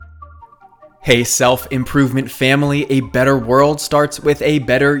Hey, self-improvement family, a better world starts with a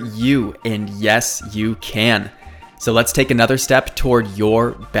better you, and yes, you can. So let's take another step toward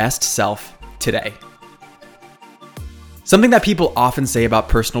your best self today. Something that people often say about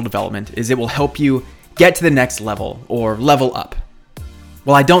personal development is it will help you get to the next level or level up.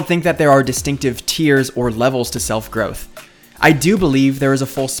 While I don't think that there are distinctive tiers or levels to self-growth, I do believe there is a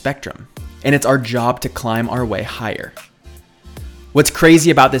full spectrum, and it's our job to climb our way higher. What's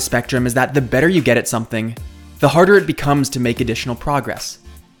crazy about this spectrum is that the better you get at something, the harder it becomes to make additional progress.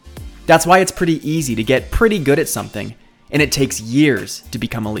 That's why it's pretty easy to get pretty good at something, and it takes years to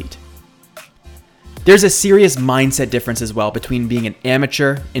become elite. There's a serious mindset difference as well between being an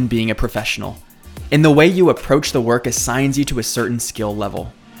amateur and being a professional, and the way you approach the work assigns you to a certain skill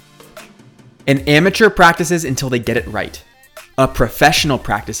level. An amateur practices until they get it right. A professional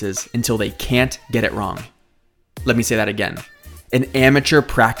practices until they can't get it wrong. Let me say that again. An amateur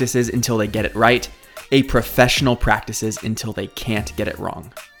practices until they get it right. A professional practices until they can't get it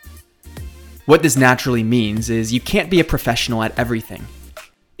wrong. What this naturally means is you can't be a professional at everything.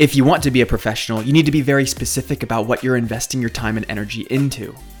 If you want to be a professional, you need to be very specific about what you're investing your time and energy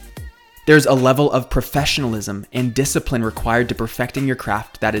into. There's a level of professionalism and discipline required to perfecting your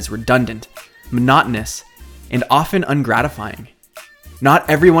craft that is redundant, monotonous, and often ungratifying. Not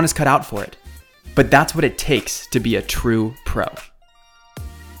everyone is cut out for it, but that's what it takes to be a true pro.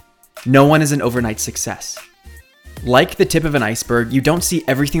 No one is an overnight success. Like the tip of an iceberg, you don't see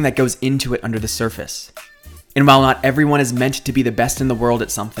everything that goes into it under the surface. And while not everyone is meant to be the best in the world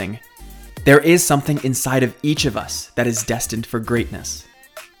at something, there is something inside of each of us that is destined for greatness.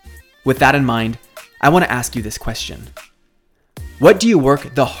 With that in mind, I want to ask you this question. What do you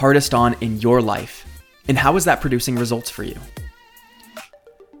work the hardest on in your life, and how is that producing results for you?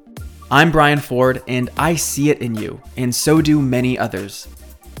 I'm Brian Ford, and I see it in you, and so do many others.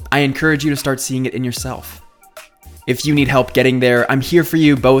 I encourage you to start seeing it in yourself. If you need help getting there, I'm here for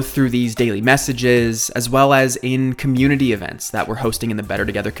you both through these daily messages, as well as in community events that we're hosting in the Better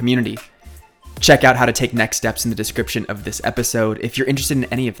Together community. Check out how to take next steps in the description of this episode if you're interested in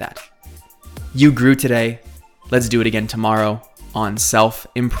any of that. You grew today. Let's do it again tomorrow on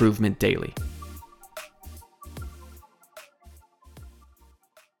Self-Improvement Daily.